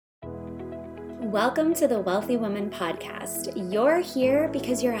Welcome to the Wealthy Woman Podcast. You're here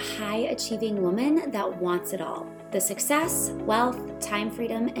because you're a high-achieving woman that wants it all. The success, wealth, time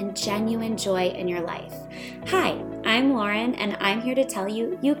freedom, and genuine joy in your life. Hi, I'm Lauren, and I'm here to tell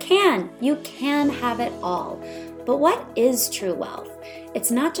you you can have it all. But what is true wealth? It's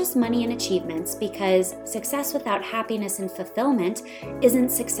not just money and achievements, because success without happiness and fulfillment isn't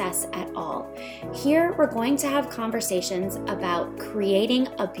success at all. Here, we're going to have conversations about creating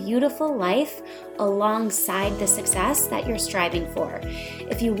a beautiful life alongside the success that you're striving for.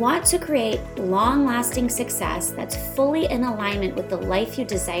 If you want to create long-lasting success that's fully in alignment with the life you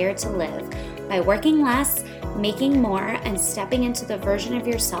desire to live by working less, making more, and stepping into the version of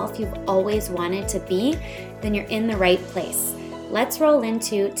yourself you've always wanted to be, then you're in the right place. Let's roll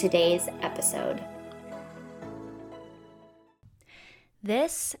into today's episode.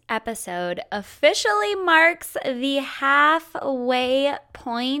 This episode officially marks the halfway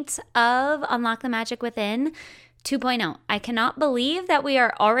point of Unlock the Magic Within 2.0. I cannot believe that we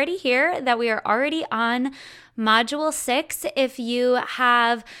are already here, that we are already on Module 6. If you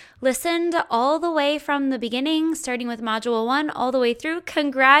have listened all the way from the beginning, starting with Module 1 all the way through,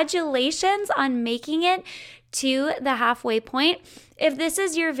 congratulations on making it to the halfway point. If this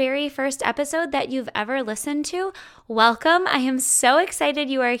is your very first episode that you've ever listened to, welcome. I am so excited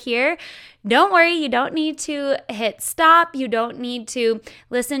you are here. Don't worry, you don't need to hit stop. You don't need to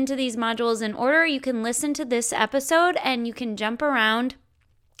listen to these modules in order. You can listen to this episode and you can jump around.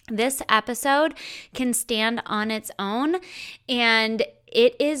 This episode can stand on its own, and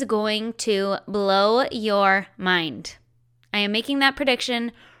it is going to blow your mind. I am making that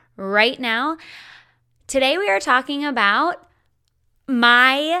prediction right now. Today we are talking about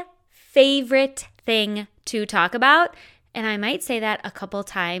my favorite thing to talk about, and I might say that a couple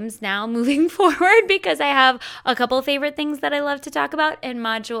times now moving forward because I have a couple favorite things that I love to talk about in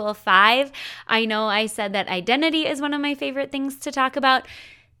Module 5. I know I said that identity is one of my favorite things to talk about.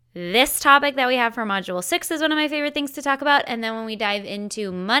 This topic that we have for Module 6 is one of my favorite things to talk about, and then when we dive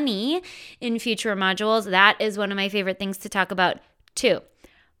into money in future modules, that is one of my favorite things to talk about too.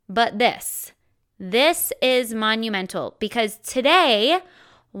 But this is monumental, because today,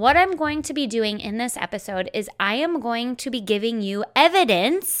 what I'm going to be doing in this episode is I am going to be giving you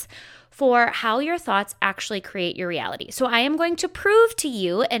evidence for how your thoughts actually create your reality. So I am going to prove to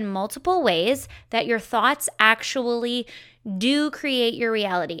you in multiple ways that your thoughts actually do create your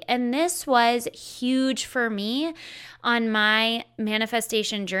reality. And this was huge for me on my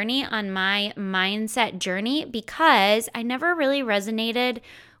manifestation journey, on my mindset journey, because I never really resonated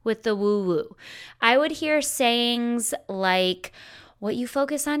with the woo-woo. I would hear sayings like, what you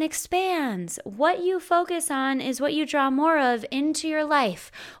focus on expands. What you focus on is what you draw more of into your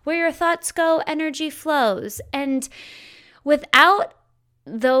life. Where your thoughts go, energy flows. And without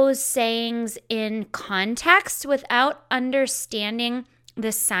those sayings in context, without understanding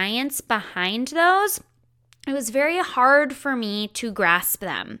the science behind those, it was very hard for me to grasp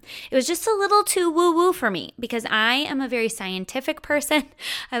them. It was just a little too woo-woo for me because I am a very scientific person.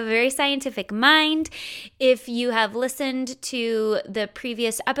 I have a very scientific mind. If you have listened to the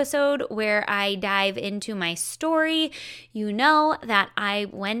previous episode where I dive into my story, you know that I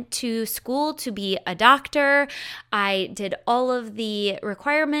went to school to be a doctor. I did all of the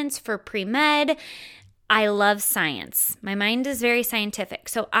requirements for pre-med. I love science. My mind is very scientific.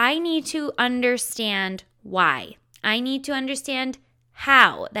 So I need to understand why. I need to understand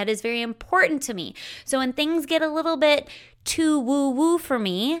how. That is very important to me. So when things get a little bit too woo-woo for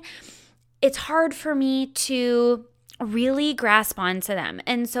me, it's hard for me to really grasp onto them.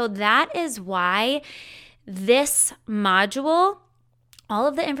 And so that is why this module, all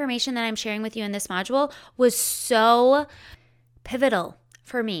of the information that I'm sharing with you in this module, was so pivotal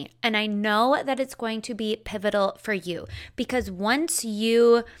for me. And I know that it's going to be pivotal for you, because once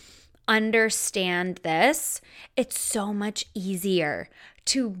you understand this, it's so much easier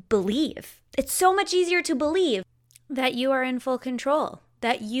to believe. It's so much easier to believe that you are in full control,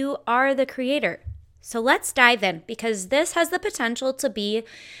 that you are the creator. So let's dive in, because this has the potential to be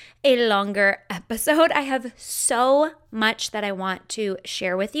a longer episode. I have so much that I want to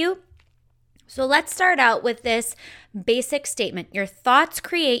share with you. So let's start out with this basic statement. Your thoughts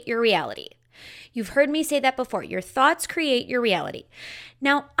create your reality. You've heard me say that before. Your thoughts create your reality.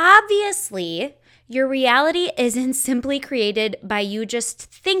 Now, obviously, your reality isn't simply created by you just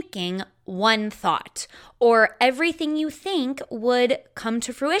thinking one thought, or everything you think would come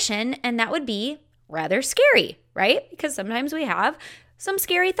to fruition, and that would be rather scary, right? Because sometimes we have some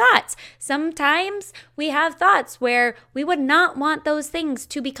scary thoughts. Sometimes we have thoughts where we would not want those things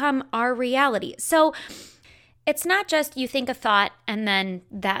to become our reality. So It's not just you think a thought and then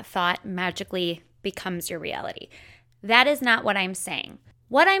that thought magically becomes your reality. That is not what I'm saying.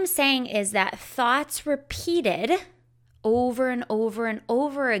 What I'm saying is that thoughts repeated over and over and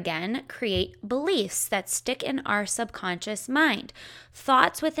over again create beliefs that stick in our subconscious mind.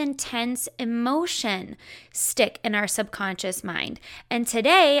 Thoughts with intense emotion stick in our subconscious mind. And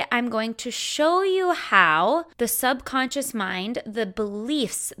today I'm going to show you how the subconscious mind, the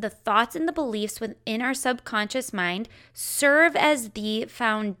beliefs, the thoughts and the beliefs within our subconscious mind serve as the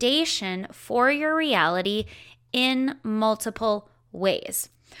foundation for your reality in multiple ways.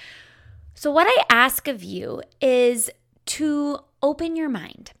 So what I ask of you is to open your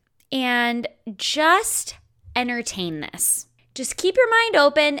mind and just entertain this. Just keep your mind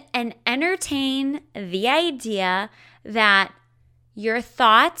open and entertain the idea that your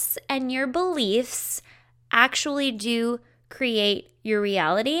thoughts and your beliefs actually do create your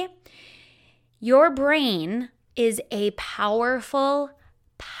reality. Your brain is a powerful,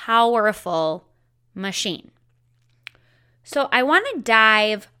 powerful machine. So I want to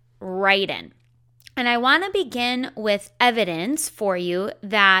dive right in. And I want to begin with evidence for you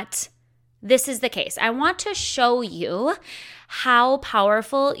that this is the case. I want to show you how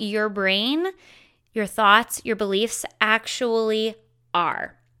powerful your brain, your thoughts, your beliefs actually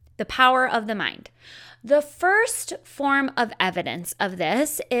are. The power of the mind. The first form of evidence of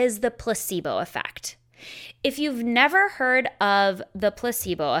this is the placebo effect. If you've never heard of the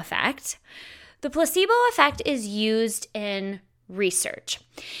placebo effect is used in research.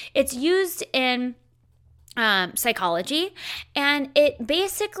 It's used in psychology, and it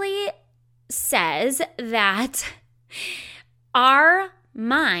basically says that our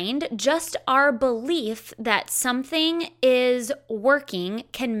mind, just our belief that something is working,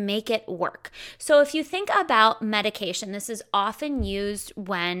 can make it work. So if you think about medication, this is often used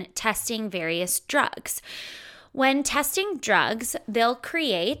when testing various drugs. When testing drugs, they'll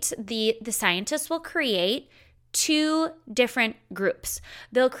create, the scientists will create two different groups.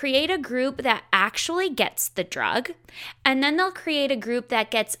 They'll create a group that actually gets the drug, and then they'll create a group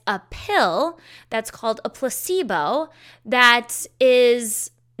that gets a pill that's called a placebo that is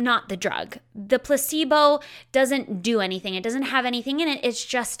not the drug. The placebo doesn't do anything. It doesn't have anything in it. It's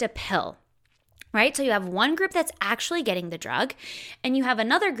just a pill. Right? So you have one group that's actually getting the drug, and you have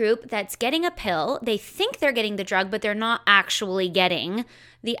another group that's getting a pill. They think they're getting the drug, but they're not actually getting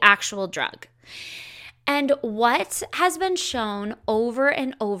the actual drug. And what has been shown over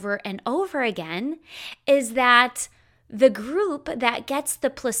and over and over again is that the group that gets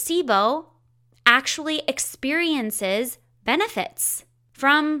the placebo actually experiences benefits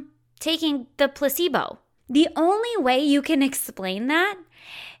from taking the placebo. The only way you can explain that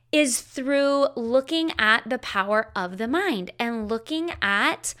is through looking at the power of the mind and looking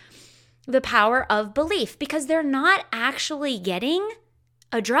at the power of belief, because they're not actually getting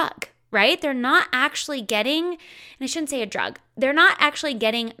a drug. Right? They're not actually getting, and I shouldn't say a drug, they're not actually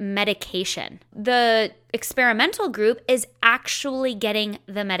getting medication. The experimental group is actually getting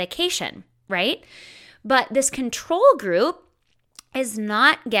the medication, right? But this control group is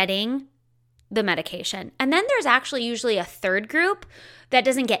not getting the medication. And then there's actually usually a third group that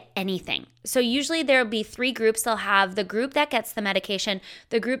doesn't get anything. So usually there'll be three groups. They'll have the group that gets the medication,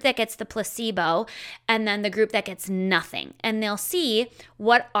 the group that gets the placebo, and then the group that gets nothing. And they'll see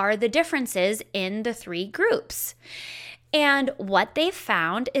what are the differences in the three groups. And what they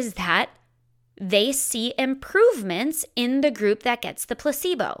found is that they see improvements in the group that gets the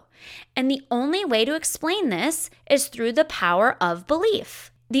placebo. And the only way to explain this is through the power of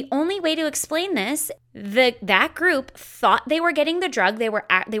belief. The only way to explain this, that group thought they were getting the drug, they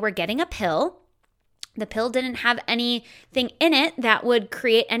were getting a pill. The pill didn't have anything in it that would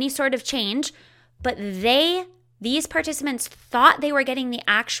create any sort of change, but these participants thought they were getting the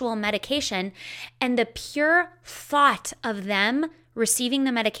actual medication, and the pure thought of them receiving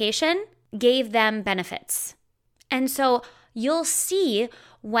the medication gave them benefits. And so you'll see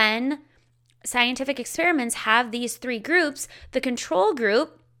when scientific experiments have these three groups, the control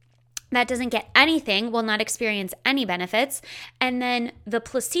group that doesn't get anything will not experience any benefits. And then the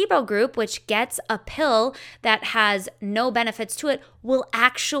placebo group, which gets a pill that has no benefits to it, will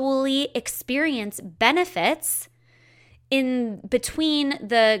actually experience benefits in between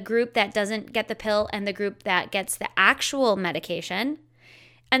the group that doesn't get the pill and the group that gets the actual medication.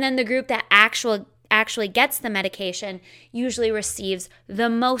 And then the group that actually gets the medication usually receives the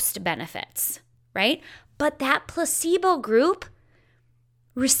most benefits, right? But that placebo group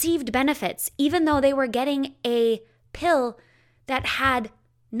received benefits even though they were getting a pill that had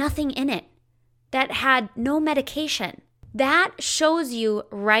nothing in it, that had no medication. That shows you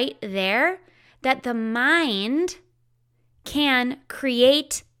right there that the mind can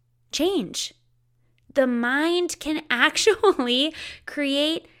create change. The mind can actually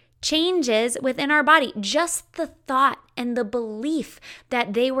create changes within our body. Just the thought and the belief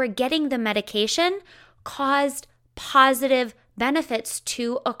that they were getting the medication caused positive benefits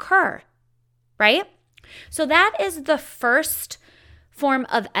to occur, right? So that is the first form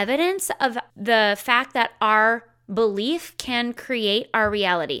of evidence of the fact that our belief can create our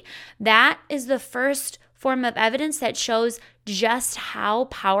reality. That is the first form of evidence that shows just how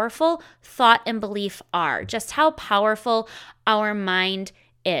powerful thought and belief are, just how powerful our mind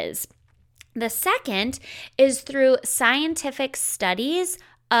is. The second is through scientific studies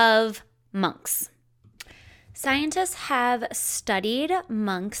of monks. Scientists have studied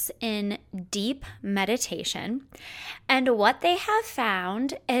monks in deep meditation, and what they have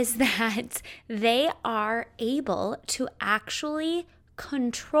found is that they are able to actually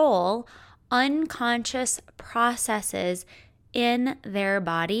control unconscious processes in their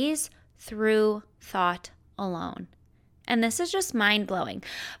bodies through thought alone. And this is just mind-blowing.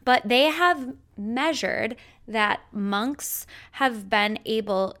 But they have measured that monks have been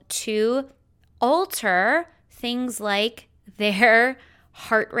able to alter things like their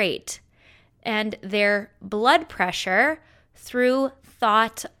heart rate and their blood pressure through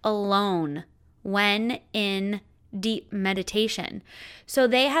thought alone when in deep meditation. So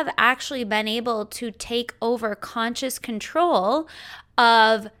they have actually been able to take over conscious control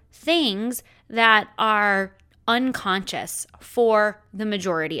of things that are unconscious for the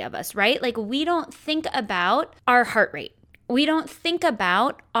majority of us, right? Like, we don't think about our heart rate. We don't think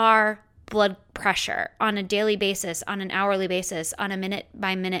about our blood pressure on a daily basis, on an hourly basis, on a minute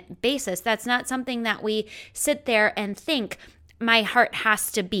by minute basis. That's not something that we sit there and think, my heart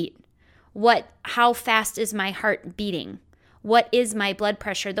has to beat. How fast is my heart beating? What is my blood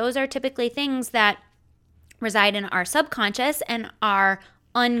pressure? Those are typically things that reside in our subconscious and our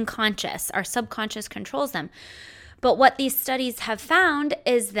unconscious. Our subconscious controls them. But what these studies have found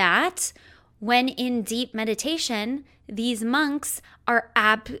is that when in deep meditation, these monks are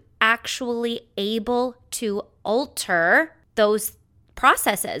actually able to alter those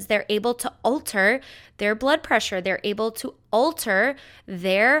processes. They're able to alter their blood pressure. They're able to alter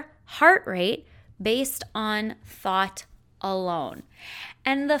their heart rate based on thought alone.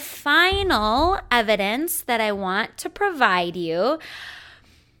 And the final evidence that I want to provide you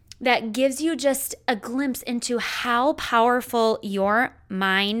that gives you just a glimpse into how powerful your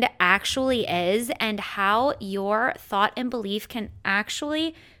mind actually is and how your thought and belief can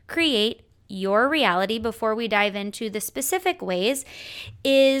actually create your reality before we dive into the specific ways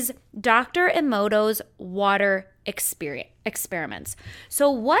is Dr. Emoto's water experiments.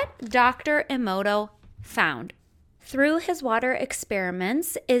 So what Dr. Emoto found through his water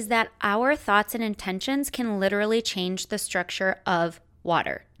experiments is that our thoughts and intentions can literally change the structure of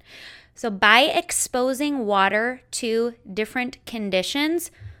water. So by exposing water to different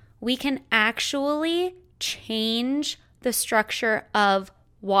conditions, we can actually change the structure of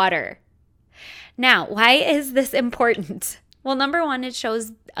water. Now, why is this important? Well, number one, it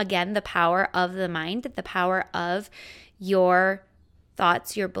shows, again, the power of the mind, the power of your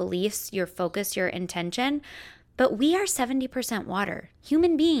thoughts, your beliefs, your focus, your intention. But we are 70% water.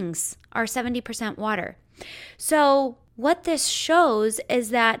 Human beings are 70% water. So what this shows is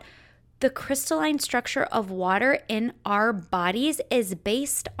that the crystalline structure of water in our bodies is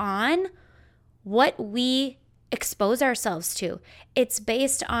based on what we expose ourselves to. It's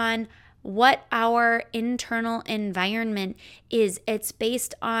based on what our internal environment is. It's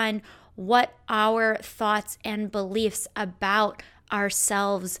based on what our thoughts and beliefs about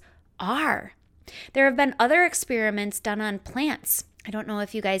ourselves are. There have been other experiments done on plants. I don't know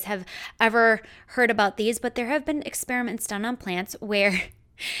if you guys have ever heard about these, but there have been experiments done on plants where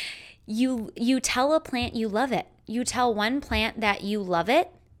you tell a plant you love it. You tell one plant that you love it,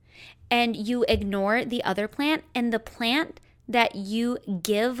 and you ignore the other plant, and the plant that you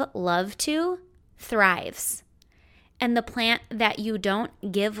give love to thrives. And the plant that you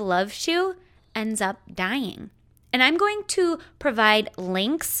don't give love to ends up dying. And I'm going to provide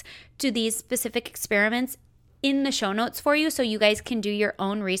links to these specific experiments in the show notes for you so you guys can do your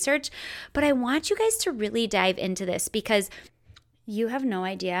own research. But I want you guys to really dive into this because you have no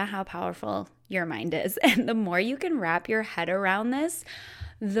idea how powerful your mind is. And the more you can wrap your head around this,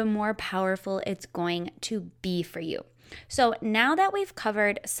 the more powerful it's going to be for you. So now that we've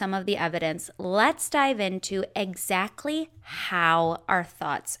covered some of the evidence, let's dive into exactly how our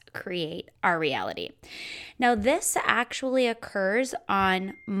thoughts create our reality. Now, this actually occurs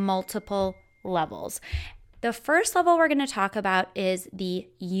on multiple levels. The first level we're going to talk about is the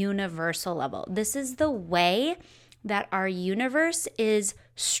universal level. This is the way that our universe is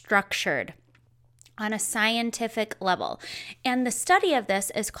structured on a scientific level. And the study of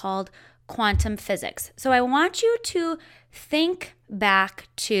this is called quantum physics. So I want you to think back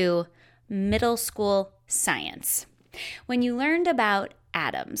to middle school science when you learned about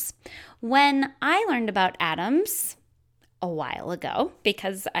atoms. When I learned about atoms a while ago,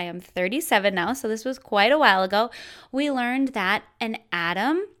 because I am 37 now, so this was quite a while ago, we learned that an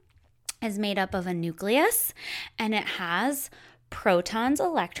atom is made up of a nucleus and it has protons,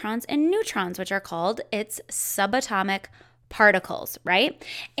 electrons, and neutrons, which are called its subatomic particles, right?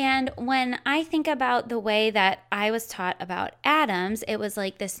 And when I think about the way that I was taught about atoms, it was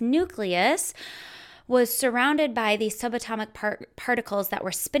like this nucleus was surrounded by these subatomic particles that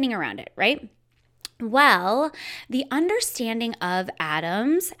were spinning around it, right? Well, the understanding of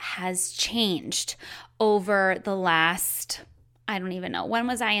atoms has changed over the last, I don't even know, when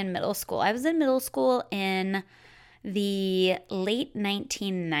was I in middle school? I was in middle school in the late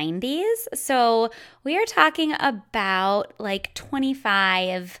 1990s. So we are talking about like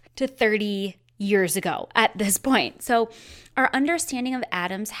 25 to 30 years ago at this point. So our understanding of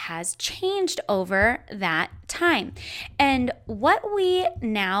atoms has changed over that time. And what we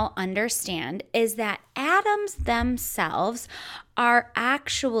now understand is that atoms themselves are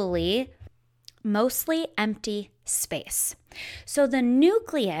actually mostly empty space. So the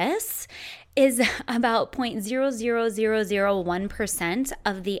nucleus is about 0.00001%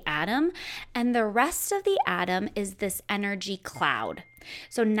 of the atom, and the rest of the atom is this energy cloud.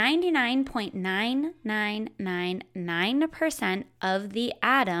 So 99.9999% of the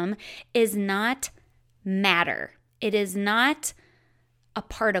atom is not matter. It is not a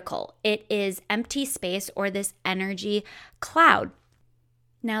particle. It is empty space or this energy cloud.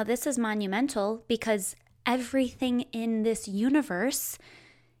 Now, this is monumental because everything in this universe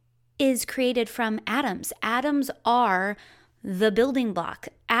is created from atoms. Atoms are the building block.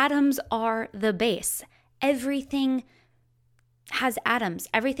 Atoms are the base. Everything has atoms.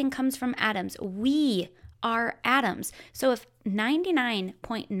 Everything comes from atoms. We are atoms. So if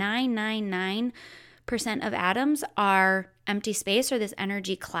 99.999% of atoms are empty space or this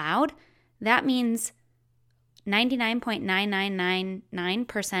energy cloud, that means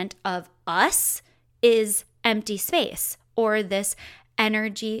 99.9999% of us is empty space or this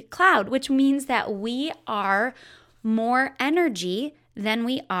energy cloud, which means that we are more energy than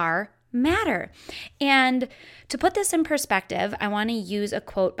we are matter. And to put this in perspective, I want to use a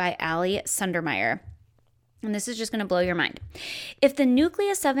quote by Ali Sundermeyer. And this is just going to blow your mind. If the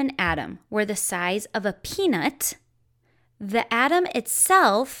nucleus of an atom were the size of a peanut, the atom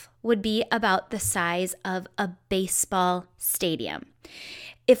itself would be about the size of a baseball stadium.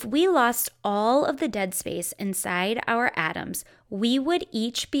 If we lost all of the dead space inside our atoms, we would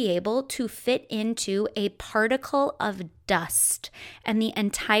each be able to fit into a particle of dust, and the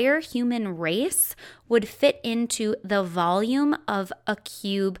entire human race would fit into the volume of a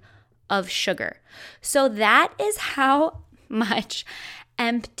cube of sugar. So that is how much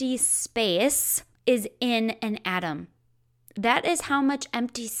empty space is in an atom. That is how much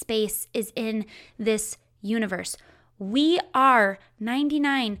empty space is in this universe. We are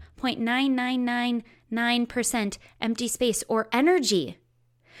 99.9999% empty space or energy.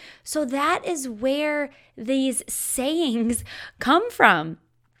 So that is where these sayings come from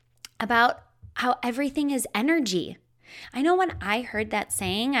about how everything is energy. I know when I heard that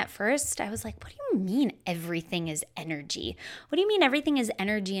saying at first, I was like, what do you mean everything is energy? What do you mean everything is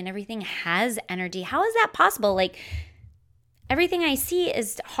energy and everything has energy? How is that possible? Like, everything I see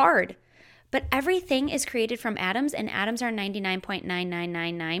is hard. But everything is created from atoms, and atoms are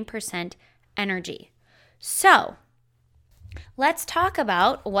 99.9999% energy. So let's talk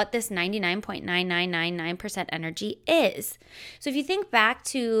about what this 99.9999% energy is. So if you think back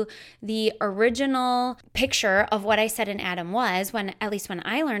to the original picture of what I said an atom was, at least when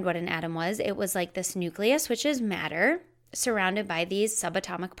I learned what an atom was, it was like this nucleus, which is matter, surrounded by these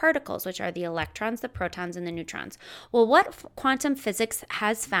subatomic particles, which are the electrons, the protons, and the neutrons. Well, what quantum physics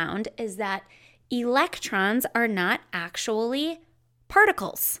has found is that electrons are not actually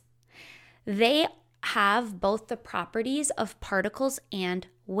particles. They have both the properties of particles and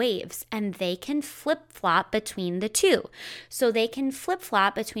waves, and they can flip-flop between the two. So they can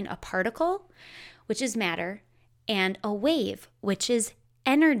flip-flop between a particle, which is matter, and a wave, which is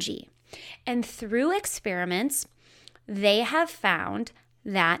energy. And through experiments, they have found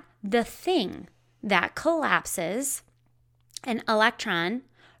that the thing that collapses an electron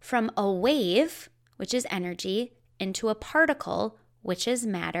from a wave, which is energy, into a particle, which is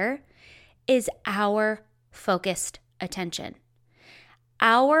matter, is our focused attention.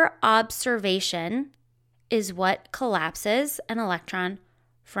 Our observation is what collapses an electron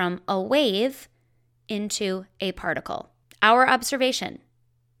from a wave into a particle. Our observation,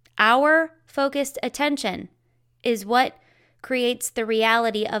 our focused attention is what creates the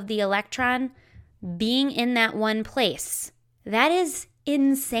reality of the electron being in that one place. That is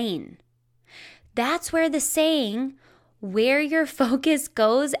insane. That's where the saying, where your focus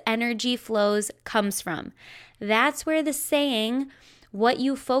goes, energy flows, comes from. That's where the saying, what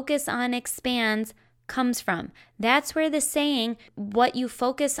you focus on expands, comes from. That's where the saying, what you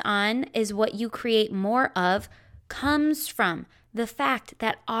focus on is what you create more of, comes from. The fact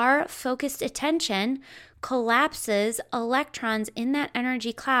that our focused attention collapses electrons in that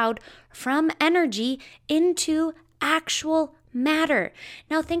energy cloud from energy into actual matter.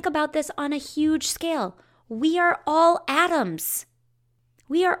 Now think about this on a huge scale. We are all atoms.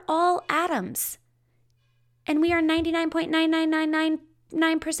 We are all atoms. And we are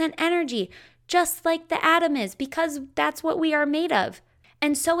 99.99999% energy, just like the atom is, because that's what we are made of.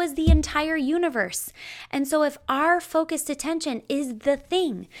 And so is the entire universe. And so if our focused attention is the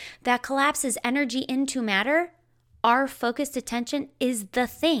thing that collapses energy into matter, our focused attention is the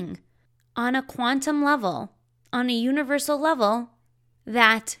thing on a quantum level, on a universal level,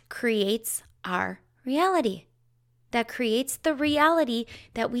 that creates our reality, that creates the reality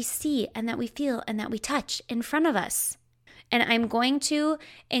that we see and that we feel and that we touch in front of us. And I'm going to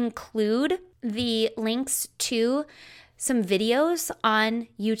include the links to some videos on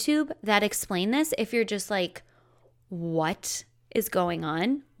YouTube that explain this. If you're just like, what is going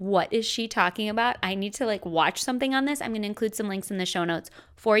on? What is she talking about? I need to watch something on this. I'm going to include some links in the show notes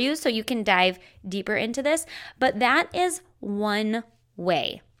for you so you can dive deeper into this. But that is one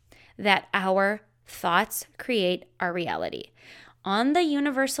way that our thoughts create our reality. On the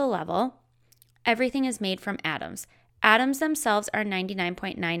universal level, everything is made from atoms. Atoms themselves are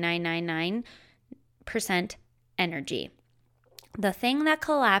 99.9999% energy. The thing that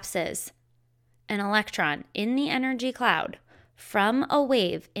collapses an electron in the energy cloud from a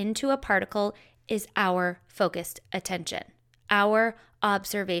wave into a particle is our focused attention, our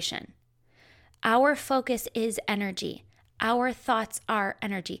observation. Our focus is energy. Our thoughts are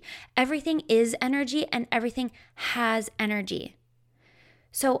energy. Everything is energy and everything has energy.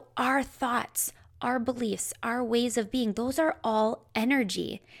 So our thoughts, our beliefs, our ways of being, those are all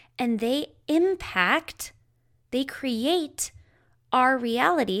energy, and they impact, they create our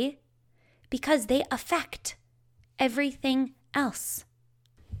reality because they affect everything else.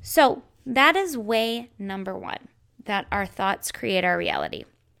 So that is way number one, that our thoughts create our reality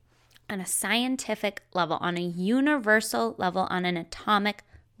on a scientific level, on a universal level, on an atomic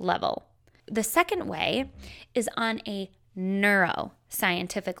level. The second way is on a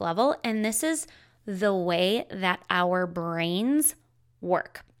neuroscientific level, and this is the way that our brains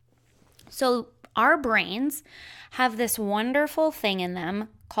work. So our brains have this wonderful thing in them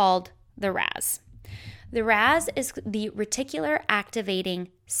called the RAS. The RAS is the reticular activating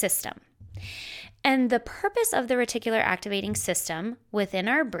system. And the purpose of the reticular activating system within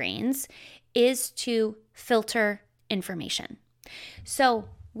our brains is to filter information. So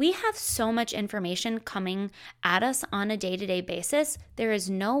we have so much information coming at us on a day-to-day basis. There is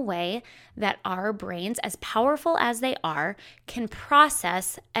no way that our brains, as powerful as they are, can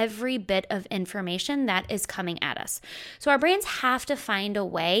process every bit of information that is coming at us. So our brains have to find a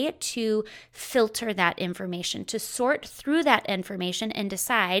way to filter that information, to sort through that information and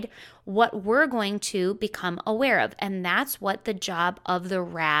decide what we're going to become aware of. And that's what the job of the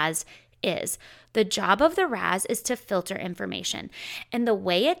RAS is. The job of the RAS is to filter information. And the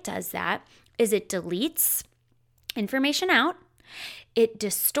way it does that is it deletes information out, it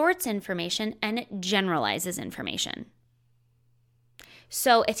distorts information, and it generalizes information.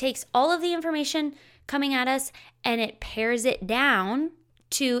 So it takes all of the information coming at us and it pares it down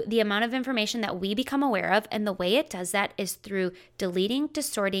to the amount of information that we become aware of. And the way it does that is through deleting,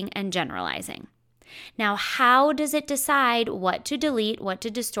 distorting, and generalizing. Now, how does it decide what to delete, what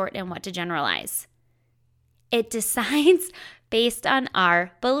to distort, and what to generalize? It decides based on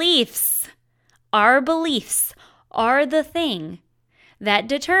our beliefs. Our beliefs are the thing that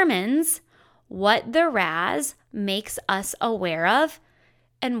determines what the RAS makes us aware of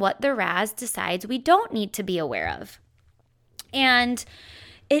and what the RAS decides we don't need to be aware of. And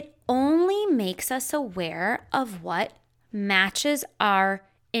it only makes us aware of what matches our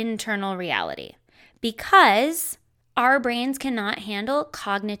internal reality, because our brains cannot handle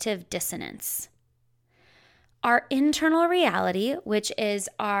cognitive dissonance. Our internal reality, which is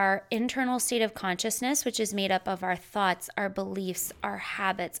our internal state of consciousness, which is made up of our thoughts, our beliefs, our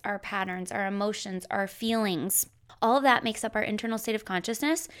habits, our patterns, our emotions, our feelings. All of that makes up our internal state of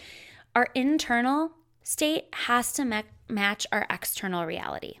consciousness. Our internal state has to match our external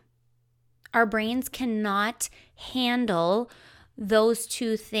reality. Our brains cannot handle those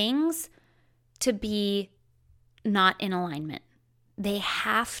two things to be not in alignment. They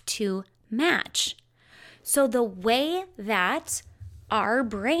have to match. So the way that our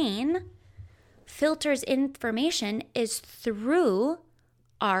brain filters information is through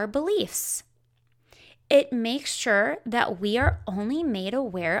our beliefs. It makes sure that we are only made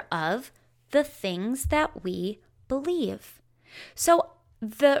aware of the things that we believe. So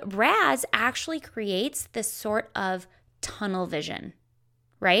the RAS actually creates this sort of tunnel vision,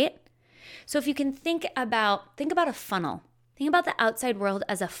 right? So if you can think about a funnel. Think about the outside world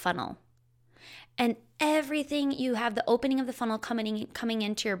as a funnel. And everything, you have the opening of the funnel coming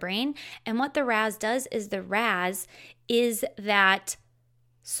into your brain. And what the RAS does is the RAS is that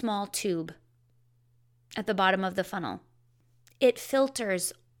small tube at the bottom of the funnel. It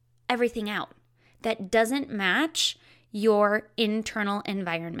filters everything out that doesn't match your internal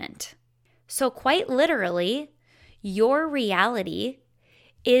environment. So quite literally, your reality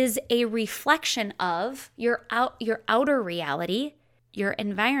is a reflection of your outer reality. Your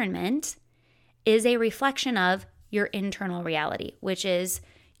environment is a reflection of your internal reality, which is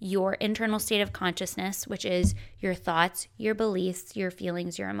your internal state of consciousness, which is your thoughts, your beliefs, your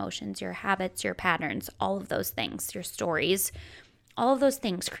feelings, your emotions, your habits, your patterns, all of those things, your stories. All of those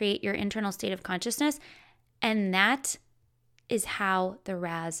things create your internal state of consciousness, and that is how the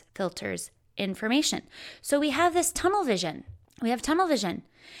RAS filters information. So we have this tunnel vision. We have tunnel vision,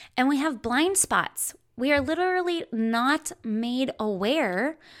 and we have blind spots. We are literally not made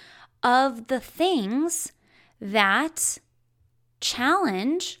aware of the things that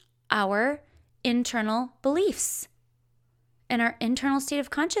challenge our internal beliefs and our internal state of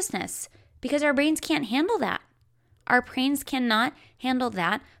consciousness, because our brains can't handle that. Our brains cannot handle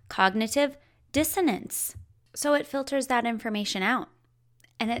that cognitive dissonance. So it filters that information out,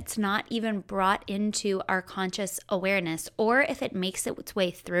 and it's not even brought into our conscious awareness. Or if it makes its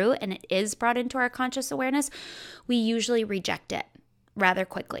way through and it is brought into our conscious awareness, we usually reject it rather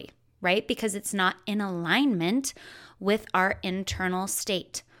quickly, right? Because it's not in alignment with our internal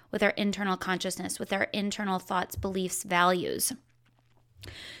state, with our internal consciousness, with our internal thoughts, beliefs, values.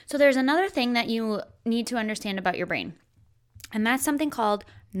 So there's another thing that you need to understand about your brain, and that's something called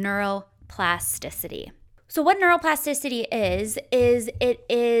neuroplasticity. So what neuroplasticity is it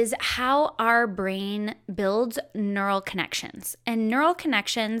is how our brain builds neural connections. And neural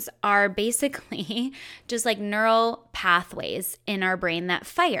connections are basically just like neural pathways in our brain that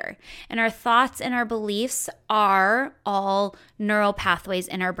fire. And our thoughts and our beliefs are all neural pathways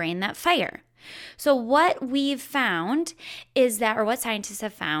in our brain that fire. So what we've found is that, or what scientists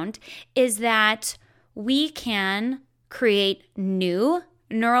have found, is that we can create new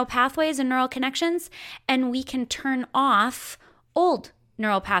neural pathways and neural connections, and we can turn off old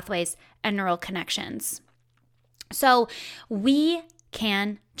neural pathways and neural connections. So we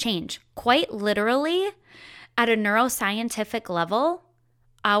can change. Quite literally, at a neuroscientific level,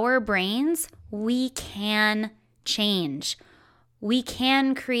 our brains, we can change. We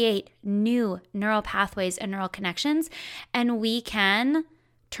can create new neural pathways and neural connections, and we can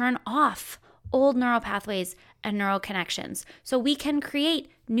turn off old neural pathways and neural connections. So we can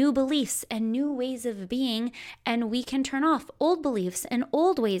create new beliefs and new ways of being, and we can turn off old beliefs and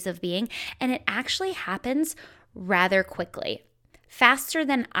old ways of being, and it actually happens rather quickly, faster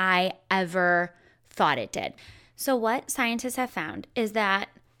than I ever thought it did. So what scientists have found is that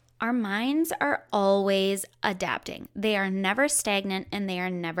our minds are always adapting. They are never stagnant, and they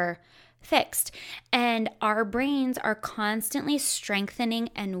are never fixed. And our brains are constantly strengthening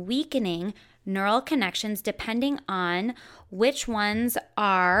and weakening neural connections depending on which ones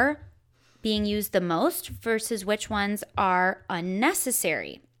are being used the most versus which ones are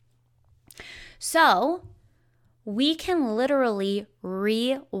unnecessary. So we can literally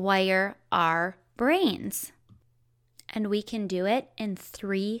rewire our brains, and we can do it in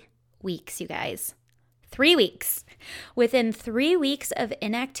 3 weeks, you guys. 3 weeks. Within 3 weeks of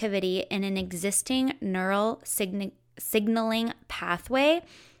inactivity in an existing neural signaling pathway,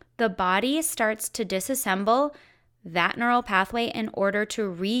 the body starts to disassemble that neural pathway in order to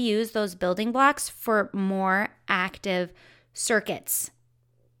reuse those building blocks for more active circuits.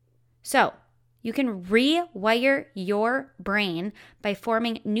 So you can rewire your brain by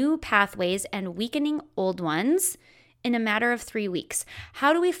forming new pathways and weakening old ones in a matter of 3 weeks.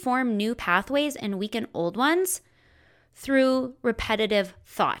 How do we form new pathways and weaken old ones? Through repetitive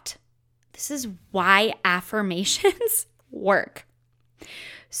thought. This is why affirmations work.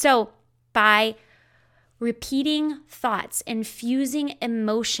 So by repeating thoughts, infusing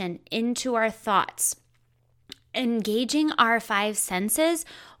emotion into our thoughts, engaging our 5 senses,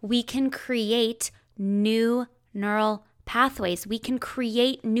 we can create new neural pathways. We can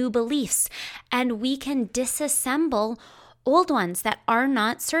create new beliefs, and we can disassemble old ones that are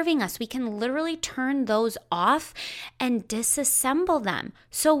not serving us. We can literally turn those off and disassemble them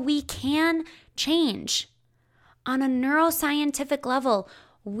so we can change. On a neuroscientific level,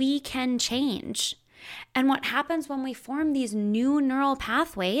 we can change. And what happens when we form these new neural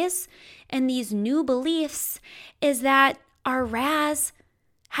pathways and these new beliefs is that our RAS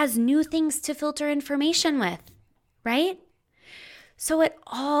has new things to filter information with, right? So it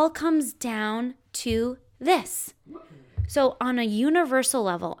all comes down to this. So on a universal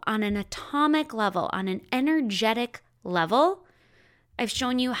level, on an atomic level, on an energetic level, I've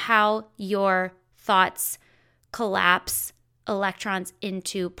shown you how your thoughts collapse electrons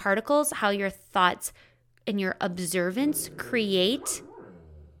into particles, how your thoughts and your observance create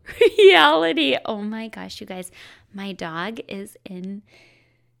reality. Oh my gosh, you guys, my dog is in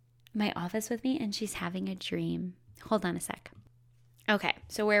my office with me and she's having a dream. Hold on a sec. Okay,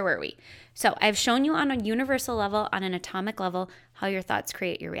 so where were we? So I've shown you on a universal level, on an atomic level, how your thoughts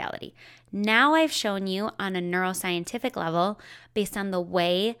create your reality. Now I've shown you on a neuroscientific level, based on the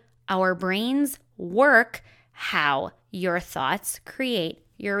way our brains work, how your thoughts create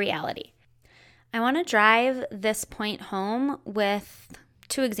your reality. I want to drive this point home with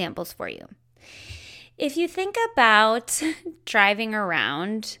 2 examples for you. If you think about driving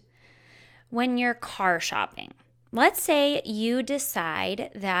around when you're car shopping, let's say you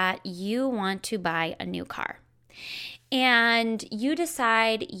decide that you want to buy a new car and you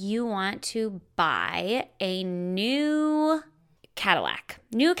decide you want to buy a new Cadillac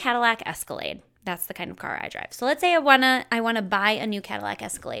Escalade. That's the kind of car I drive. So let's say I want to buy a new Cadillac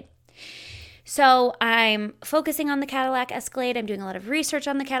Escalade. So I'm focusing on the Cadillac Escalade. I'm doing a lot of research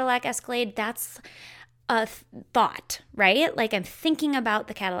on the Cadillac Escalade. That's a thought, right? Like I'm thinking about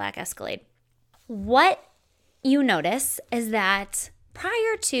the Cadillac Escalade. What you notice is that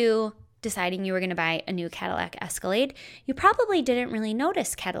prior to deciding you were going to buy a new Cadillac Escalade, you probably didn't really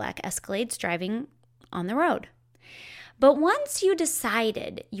notice Cadillac Escalades driving on the road. But once you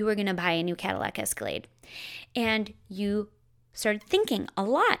decided you were going to buy a new Cadillac Escalade and you started thinking a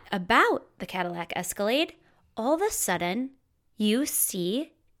lot about the Cadillac Escalade, all of a sudden you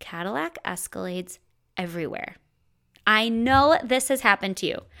see Cadillac Escalades everywhere. I know this has happened to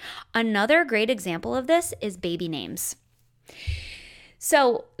you. Another great example of this is baby names.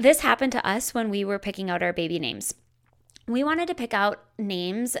 So this happened to us when we were picking out our baby names. We wanted to pick out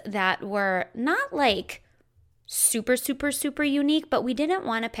names that were not like super, super, super unique, but we didn't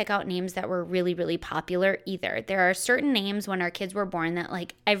want to pick out names that were really, really popular either. There are certain names when our kids were born that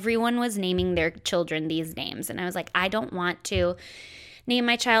like everyone was naming their children these names. And I was like, I don't want to name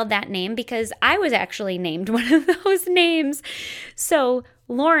my child that name because I was actually named one of those names. So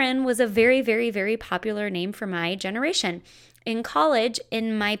Lauren was a very, very, very popular name for my generation. In college,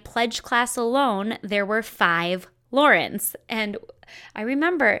 in my pledge class alone, there were 5 Laurens. And I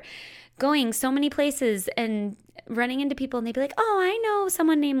remember going so many places and running into people and they'd be like, oh, I know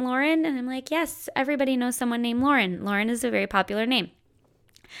someone named Lauren. And I'm like, yes, everybody knows someone named Lauren. Lauren is a very popular name.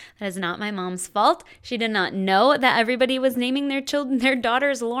 That is not my mom's fault. She did not know that everybody was naming their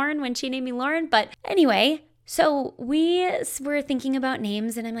daughters Lauren when she named me Lauren. But anyway, so we were thinking about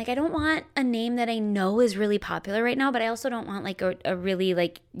names and I'm like, I don't want a name that I know is really popular right now, but I also don't want like a really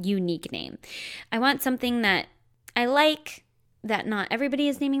like unique name. I want something that I like, that not everybody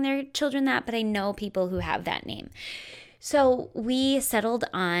is naming their children that, but I know people who have that name. So we settled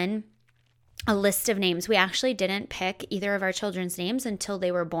on a list of names. We actually didn't pick either of our children's names until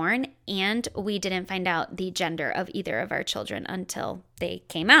they were born, and we didn't find out the gender of either of our children until they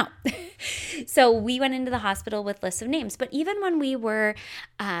came out. So we went into the hospital with lists of names. But even when we were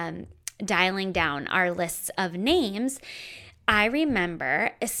dialing down our lists of names, I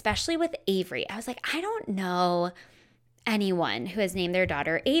remember, especially with Avery, I was like, I don't know anyone who has named their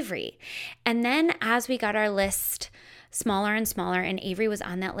daughter Avery. And then as we got our list smaller and smaller and Avery was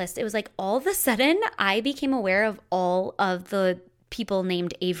on that list, it was like all of a sudden I became aware of all of the people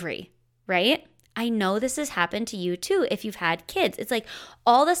named Avery, right? I know this has happened to you too if you've had kids. It's like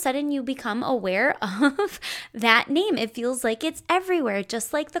all of a sudden you become aware of that name. It feels like it's everywhere,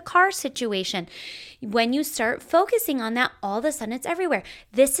 just like the car situation. When you start focusing on that, all of a sudden it's everywhere.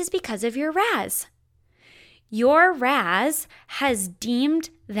 This is because of your RAS. Your RAS has deemed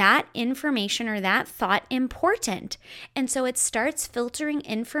that information or that thought important. And so it starts filtering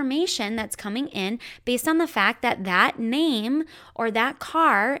information that's coming in based on the fact that that name or that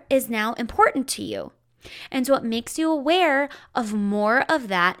car is now important to you. And so it makes you aware of more of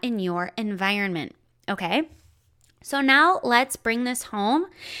that in your environment. Okay? So now let's bring this home,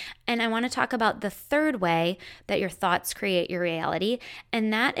 and I want to talk about the third way that your thoughts create your reality,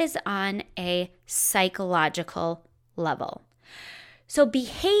 and that is on a psychological level. So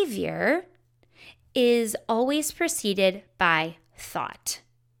behavior is always preceded by thought.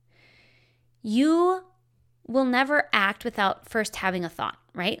 You will never act without first having a thought,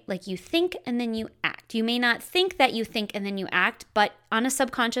 right? Like you think and then you act. You may not think that you think and then you act, but on a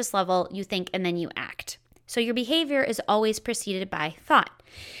subconscious level, you think and then you act. So your behavior is always preceded by thought.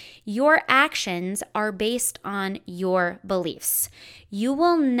 Your actions are based on your beliefs. You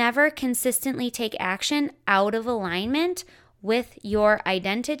will never consistently take action out of alignment with your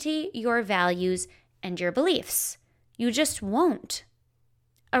identity, your values, and your beliefs. You just won't.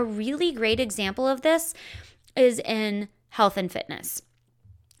 A really great example of this is in health and fitness.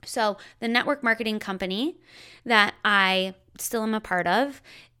 So the network marketing company that I still am a part of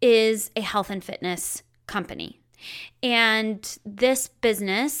is a health and fitness company. And this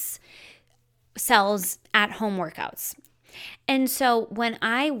business sells at-home workouts. And so when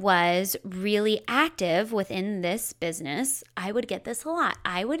I was really active within this business, I would get this a lot.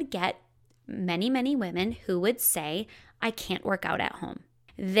 I would get many, many women who would say, I can't work out at home.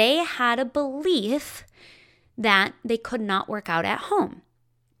 They had a belief that they could not work out at home.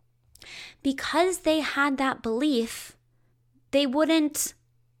 Because they had that belief, they wouldn't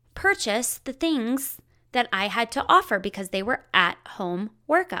purchase the things that I had to offer because they were at-home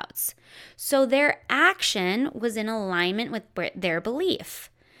workouts. So their action was in alignment with their belief.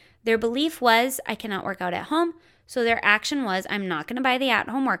 Their belief was, I cannot work out at home. So their action was, I'm not going to buy the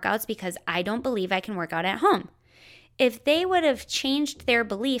at-home workouts because I don't believe I can work out at home. If they would have changed their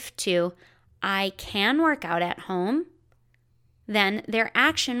belief to, I can work out at home, then their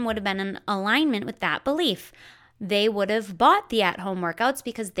action would have been in alignment with that belief. They would have bought the at-home workouts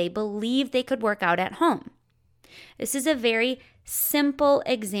because they believed they could work out at home. This is a very simple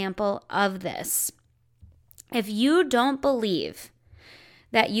example of this. If you don't believe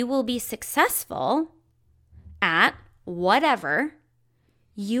that you will be successful at whatever,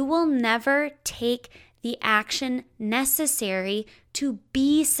 you will never take the action necessary to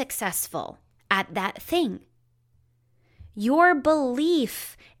be successful at that thing. Your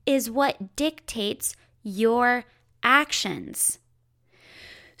belief is what dictates your actions.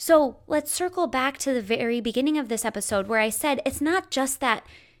 So let's circle back to the very beginning of this episode where I said it's not just that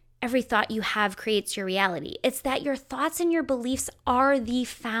every thought you have creates your reality. It's that your thoughts and your beliefs are the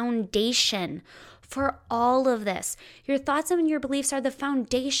foundation for all of this. Your thoughts and your beliefs are the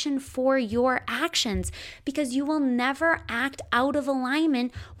foundation for your actions because you will never act out of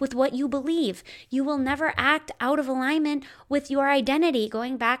alignment with what you believe. You will never act out of alignment with your identity,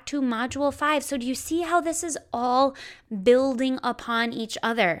 going back to module 5. So do you see how this is all building upon each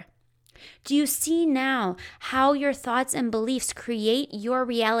other? Do you see now how your thoughts and beliefs create your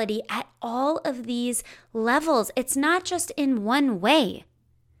reality at all of these levels? It's not just in one way.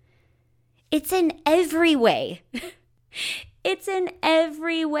 It's in every way. It's in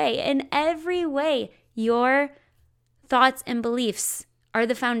every way. In every way, your thoughts and beliefs are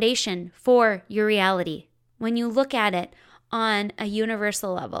the foundation for your reality. When you look at it on a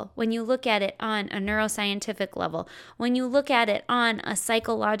universal level, when you look at it on a neuroscientific level, when you look at it on a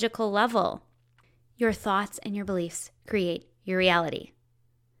psychological level, your thoughts and your beliefs create your reality.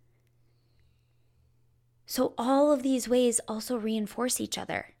 So all of these ways also reinforce each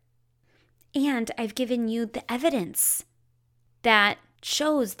other. And I've given you the evidence that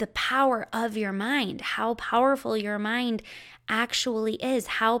shows the power of your mind, how powerful your mind actually is,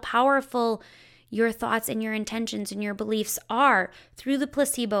 how powerful your thoughts and your intentions and your beliefs are through the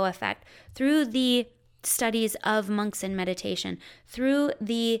placebo effect, through the studies of monks in meditation, through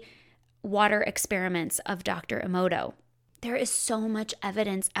the water experiments of Dr. Emoto. There is so much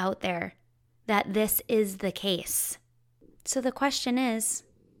evidence out there that this is the case. So the question is,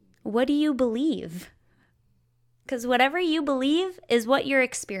 what do you believe? Because whatever you believe is what you're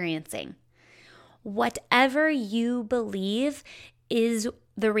experiencing. Whatever you believe is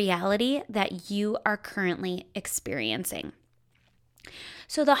the reality that you are currently experiencing.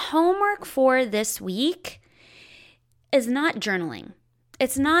 So the homework for this week is not journaling.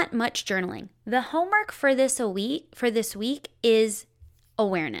 It's not much journaling. The homework for this week is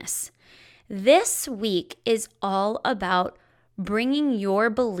awareness. This week is all about bringing your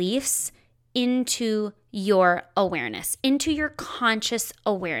beliefs into your awareness, into your conscious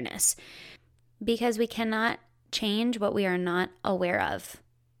awareness, because we cannot change what we are not aware of.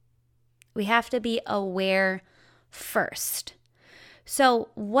 We have to be aware first. So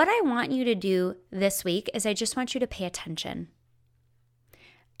what I want you to do this week is I just want you to pay attention.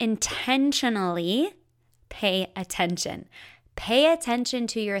 Intentionally pay attention. Pay attention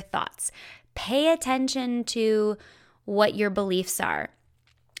to your thoughts. Pay attention to what your beliefs are.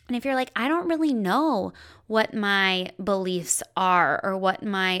 And if you're like, I don't really know what my beliefs are or what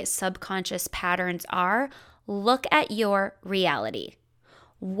my subconscious patterns are, look at your reality.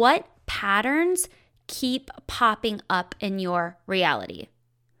 What patterns keep popping up in your reality?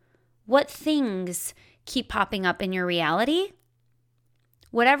 What things keep popping up in your reality?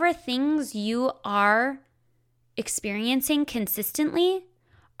 Whatever things you are experiencing consistently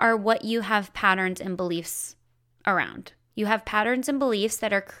are what you have patterns and beliefs around. You have patterns and beliefs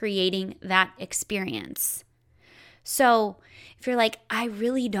that are creating that experience. So if you're like, I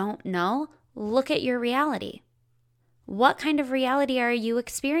really don't know, look at your reality. What kind of reality are you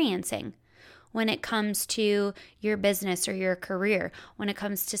experiencing when it comes to your business or your career, when it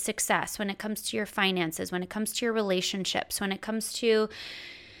comes to success, when it comes to your finances, when it comes to your relationships, when it comes to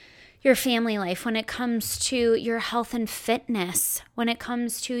your family life, when it comes to your health and fitness, when it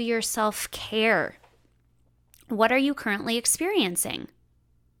comes to your self-care? What are you currently experiencing?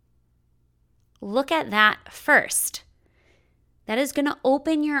 Look at that first. That is going to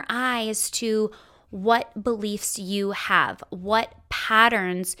open your eyes to what beliefs you have, what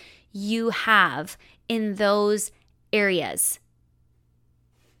patterns you have in those areas.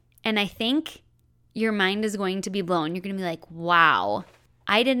 And I think your mind is going to be blown. You're going to be like, wow,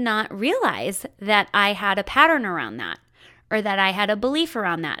 I did not realize that I had a pattern around that or that I had a belief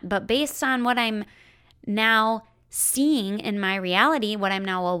around that. But based on what I'm now seeing in my reality, what I'm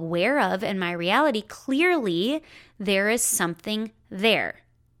now aware of in my reality, clearly there is something there.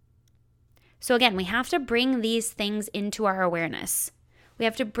 So again, we have to bring these things into our awareness. We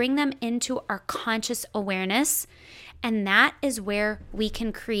have to bring them into our conscious awareness, and that is where we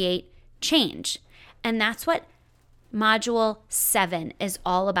can create change. And that's what Module 7 is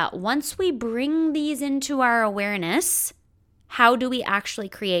all about. Once we bring these into our awareness, how do we actually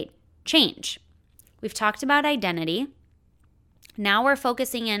create change? We've talked about identity. Now we're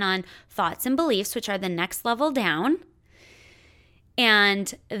focusing in on thoughts and beliefs, which are the next level down.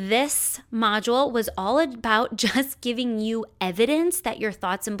 And this module was all about just giving you evidence that your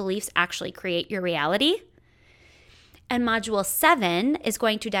thoughts and beliefs actually create your reality. And Module 7 is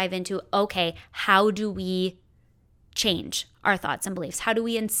going to dive into, okay, how do we change our thoughts and beliefs? How do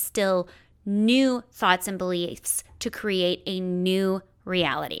we instill new thoughts and beliefs to create a new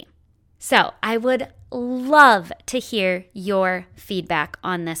reality? So I would love to hear your feedback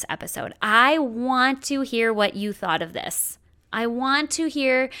on this episode. I want to hear what you thought of this. I want to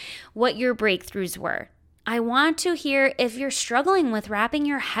hear what your breakthroughs were. I want to hear if you're struggling with wrapping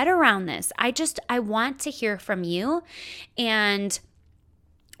your head around this. I want to hear from you and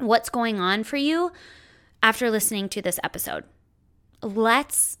what's going on for you after listening to this episode.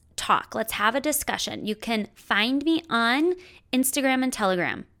 Let's talk. Let's have a discussion. You can find me on Instagram and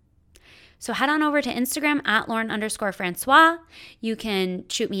Telegram. So head on over to Instagram at Lauren_Francois. You can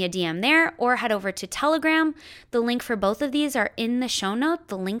shoot me a DM there or head over to Telegram. The link for both of these are in the show notes.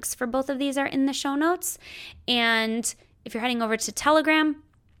 The links for both of these are in the show notes. And if you're heading over to Telegram,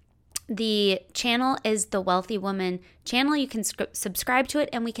 the channel is the Wealthy Woman channel. You can subscribe to it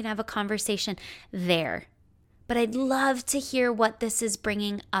and we can have a conversation there. But I'd love to hear what this is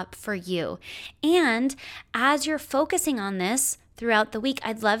bringing up for you. And as you're focusing on this throughout the week,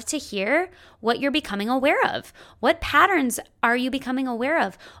 I'd love to hear what you're becoming aware of. What patterns are you becoming aware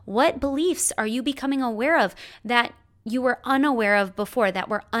of? What beliefs are you becoming aware of that you were unaware of before, that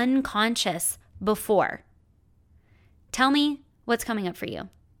were unconscious before? Tell me what's coming up for you.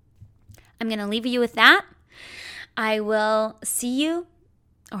 I'm going to leave you with that. I will see you,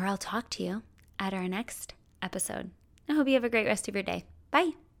 or I'll talk to you at our next episode. I hope you have a great rest of your day.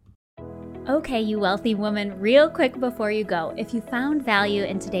 Bye. Okay, you wealthy woman, real quick before you go, if you found value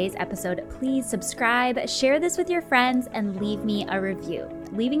in today's episode, please subscribe, share this with your friends, and leave me a review.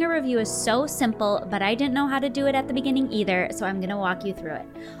 Leaving a review is so simple, but I didn't know how to do it at the beginning either, so I'm going to walk you through it.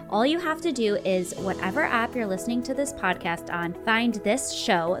 All you have to do is, whatever app you're listening to this podcast on, find this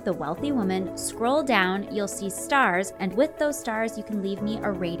show, The Wealthy Woman, scroll down, you'll see stars, and with those stars, you can leave me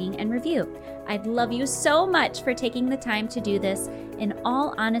a rating and review. I'd love you so much for taking the time to do this. In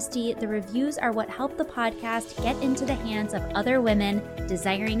all honesty, the reviews are what help the podcast get into the hands of other women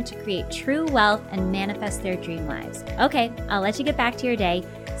desiring to create true wealth and manifest their dream lives. Okay, I'll let you get back to your day.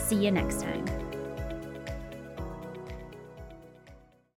 See you next time.